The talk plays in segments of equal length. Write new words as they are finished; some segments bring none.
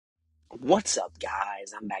What's up,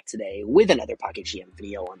 guys? I'm back today with another Pocket GM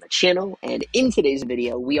video on the channel, and in today's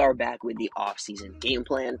video, we are back with the off-season game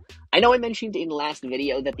plan. I know I mentioned in the last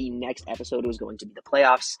video that the next episode was going to be the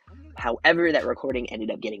playoffs. However, that recording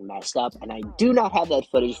ended up getting messed up, and I do not have that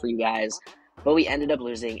footage for you guys, but we ended up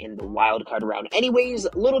losing in the wild card round anyways.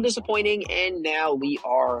 A little disappointing, and now we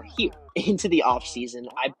are here into the off-season.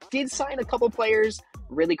 I did sign a couple players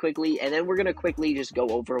really quickly, and then we're going to quickly just go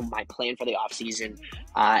over my plan for the offseason,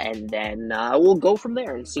 and then we'll go from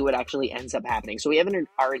there and see what actually ends up happening. So we have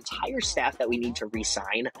our entire staff that we need to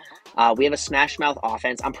re-sign. We have a Smash Mouth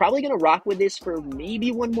offense. I'm probably going to rock with this for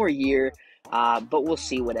maybe one more year, but we'll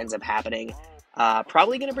see what ends up happening.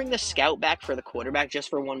 Probably going to bring the scout back for the quarterback just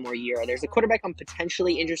for one more year. There's a quarterback I'm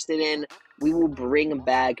potentially interested in. We will bring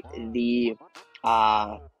back the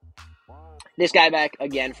this guy back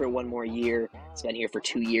again for one more year. He's been here for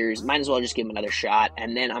 2 years. Might as well just give him another shot.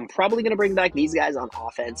 And then I'm probably going to bring back these guys on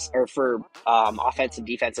offense, or for offensive,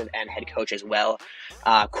 defensive, and head coach as well.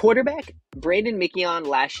 Quarterback, Brandon Mickion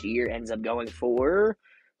last year ends up going for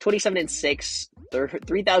 27-6,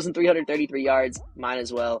 3,333 yards. Might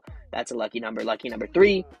as well. That's a lucky number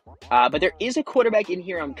 3. But there is a quarterback in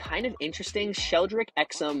here I'm kind of interesting. Sheldrick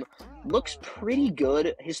Exum looks pretty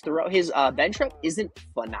good. His bench rep isn't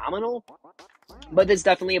phenomenal, but there's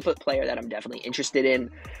definitely a player that I'm definitely interested in.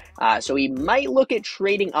 So we might look at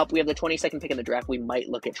trading up. We have the 22nd pick in the draft. We might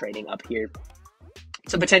look at trading up here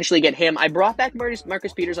to potentially get him. I brought back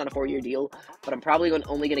Marcus Peters on a 4-year deal, but I'm probably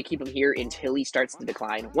only going to keep him here until he starts to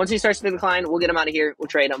decline. Once he starts to decline, we'll get him out of here. We'll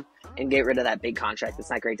trade him and get rid of that big contract. It's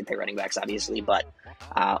not great to pay running backs, obviously, but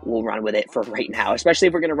we'll run with it for right now, especially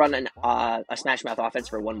if we're going to run a Smash Mouth offense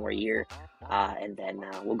for one more year, and then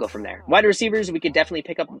we'll go from there. Wide receivers, we could definitely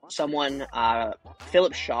pick up someone.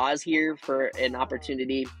 Philip Shaw's here for an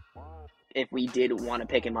opportunity if we did want to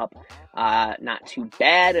pick him up. Not too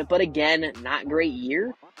bad, but again, not great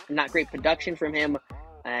year, not great production from him.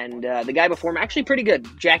 And the guy before him, actually pretty good.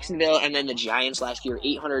 Jacksonville and then the Giants last year,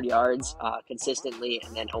 800 yards consistently,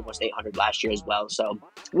 and then almost 800 last year as well. So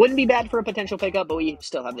wouldn't be bad for a potential pickup, but we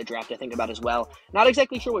still have the draft to think about as well. Not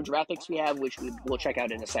exactly sure what draft picks we have, which we'll check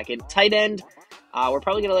out in a second. Tight end, we're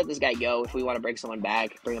probably going to let this guy go. If we want to bring someone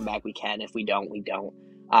back, bring him back, we can. If we don't, we don't.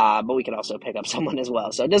 But we can also pick up someone as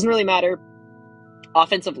well. So it doesn't really matter.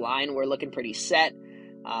 Offensive line, we're looking pretty set.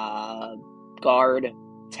 Guard,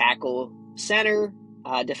 tackle, center,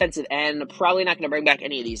 defensive end. Probably not going to bring back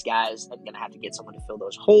any of these guys. I'm going to have to get someone to fill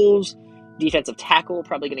those holes. Defensive tackle,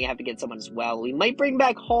 probably going to have to get someone as well. We might bring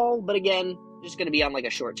back Hall, but again, just going to be on like a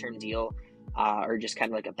short-term deal, or just kind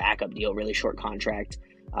of like a backup deal, really short contract,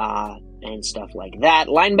 and stuff like that.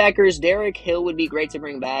 Linebackers, Derek Hill would be great to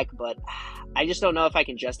bring back, but I just don't know if I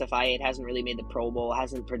can justify it. Hasn't really made the Pro Bowl,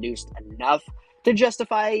 hasn't produced enough to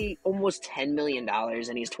justify almost $10 million,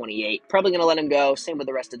 and he's 28. Probably going to let him go. Same with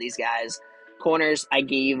the rest of these guys. Corners, I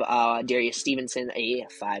gave Darius Stevenson a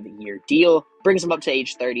 5-year deal. Brings him up to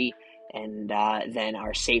age 30. And then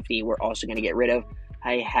our safety, we're also going to get rid of.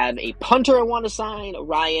 I have a punter I want to sign,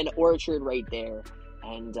 Ryan Orchard right there.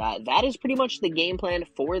 And that is pretty much the game plan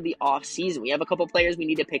for the offseason. We have a couple players we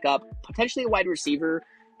need to pick up, potentially a wide receiver.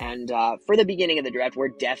 And for the beginning of the draft, we're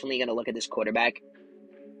definitely going to look at this quarterback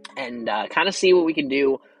and kind of see what we can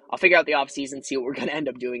do. I'll figure out the offseason, see what we're going to end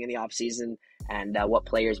up doing in the offseason, and what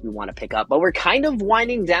players we want to pick up. But we're kind of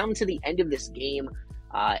winding down to the end of this game.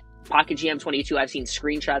 Pocket GM 22, I've seen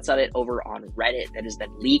screenshots of it over on Reddit that has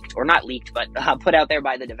been leaked, or not leaked, but put out there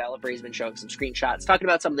by the developer. He's been showing some screenshots, talking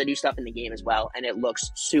about some of the new stuff in the game as well, and it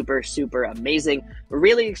looks super, super amazing. We're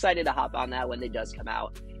really excited to hop on that when it does come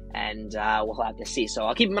out, and we'll have to see. So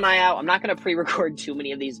I'll keep an eye out. I'm not going to pre-record too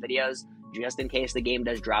many of these videos, just in case the game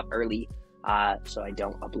does drop early, so I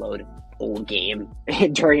don't upload old game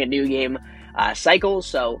during a new game cycle.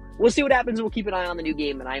 So we'll see what happens. We'll keep an eye on the new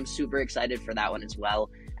game, and I am super excited for that one as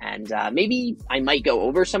well. And maybe I might go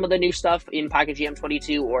over some of the new stuff in Pocket GM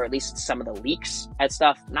 22, or at least some of the leaks at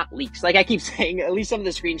stuff. Not leaks, like I keep saying, at least some of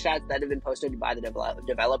the screenshots that have been posted by the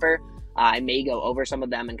developer. I may go over some of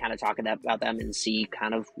them and kind of talk about them and see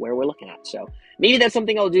kind of where we're looking at. So maybe that's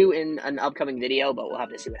something I'll do in an upcoming video, but we'll have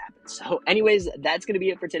to see what happens. So anyways, that's going to be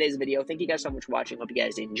it for today's video. Thank you guys so much for watching. Hope you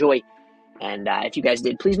guys did enjoy. And if you guys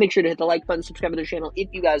did, please make sure to hit the like button, subscribe to the channel if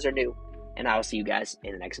you guys are new. And I will see you guys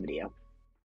in the next video.